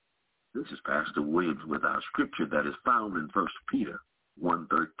This is Pastor Williams with our scripture that is found in 1 Peter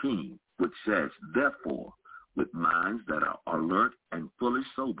 1:13, which says, "Therefore, with minds that are alert and fully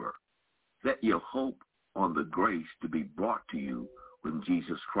sober, set your hope on the grace to be brought to you when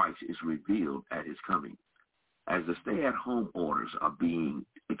Jesus Christ is revealed at his coming." As the stay-at-home orders are being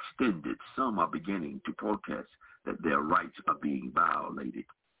extended, some are beginning to protest that their rights are being violated.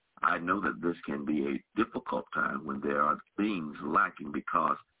 I know that this can be a difficult time when there are things lacking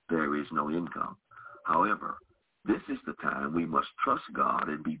because there is no income. However, this is the time we must trust God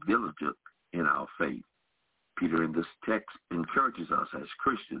and be diligent in our faith. Peter in this text encourages us as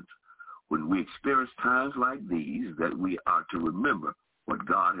Christians when we experience times like these that we are to remember what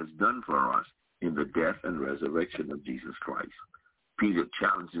God has done for us in the death and resurrection of Jesus Christ. Peter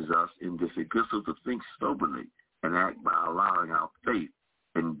challenges us in this epistle to think soberly and act by allowing our faith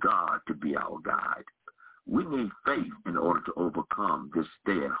in God to be our guide. We need faith in order to overcome this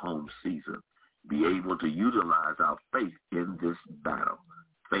stay-at-home season, be able to utilize our faith in this battle.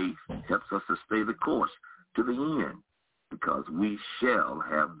 Faith helps us to stay the course to the end because we shall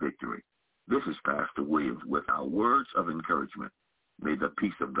have victory. This is Pastor Williams with our words of encouragement. May the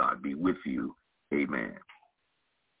peace of God be with you. Amen.